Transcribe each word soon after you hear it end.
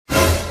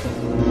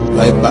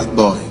Like bad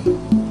boy.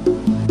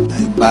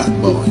 Like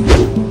bad boy.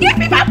 Give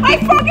me back my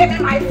phone! Give me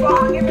my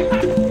phone! Give me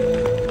my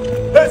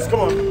phone! Yes,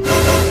 come on.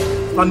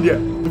 Stand there.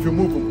 If you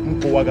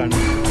move wagon.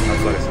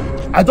 I'm sorry,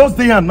 sir. I just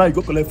stay here and now you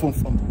go collect phone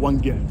from one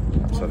girl.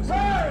 I'm sorry,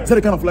 sir. Is that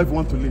the kind of life you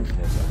want to live?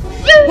 Yes,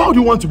 sir. Why do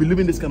you want to be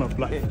living this kind of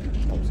life?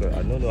 I'm sorry,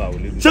 I don't know how I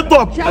will live. Shut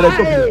up! And I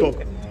talk, you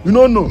talk. You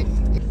don't know.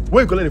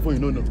 When you collect the phone, you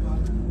don't know.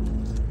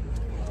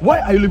 Why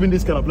are you living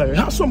this kind of life?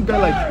 Have some guy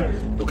like you.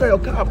 Look at your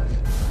cap.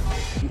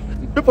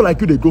 People like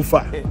you, they go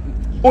far.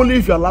 Only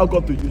if you allow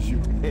God to use you.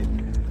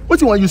 What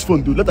do you want to use phone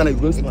to do? Let an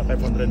go spend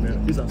 500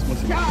 naira. This is small.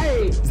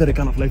 Is that the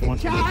kind of life you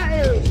want to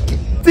live?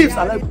 Thieves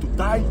are liable to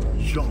die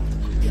young.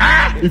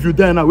 If you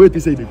die now, wait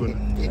till say they go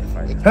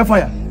now.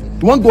 Hellfire.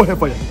 You want to go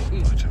hellfire?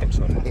 I'm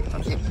sorry.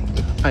 I'm sorry.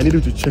 I need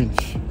you to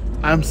change.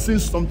 I am seeing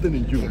something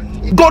in you.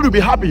 God will be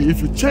happy if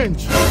you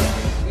change.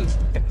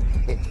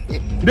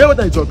 You know what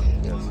I talk?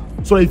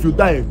 Yes. So if you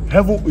die,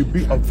 heaven will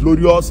be a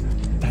glorious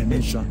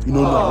dimension. You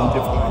know, I won't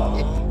get for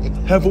you.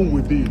 Heaven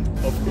will be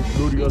of a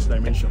glorious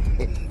dimension.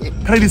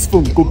 Carry this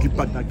phone, go give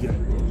back that girl.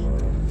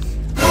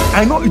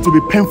 I know it will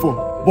be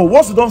painful, but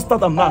once you don't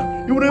start them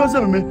now, you will say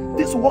to me,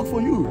 this will work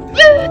for you.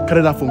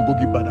 Carry that phone, go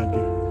give back that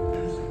girl.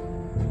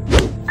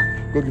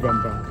 Go give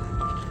them back.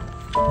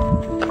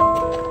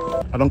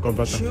 I don't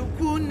convert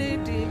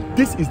them.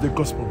 This is the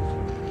gospel.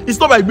 It's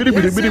not like bidi.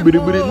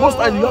 Most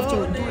times you have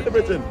to do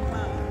everything.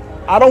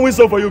 I don't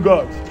whistle for you,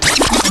 God.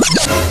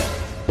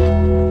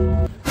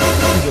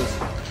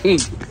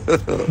 Jesus.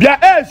 Their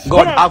age.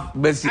 God have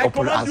mercy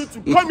upon us. I command you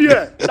to come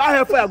here. That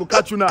hellfire will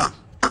catch you now.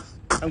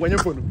 And when you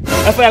phone,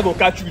 hellfire will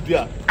catch you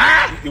there.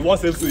 It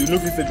won't save so you know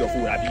this save your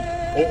phone.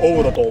 Oh,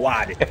 what a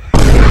word.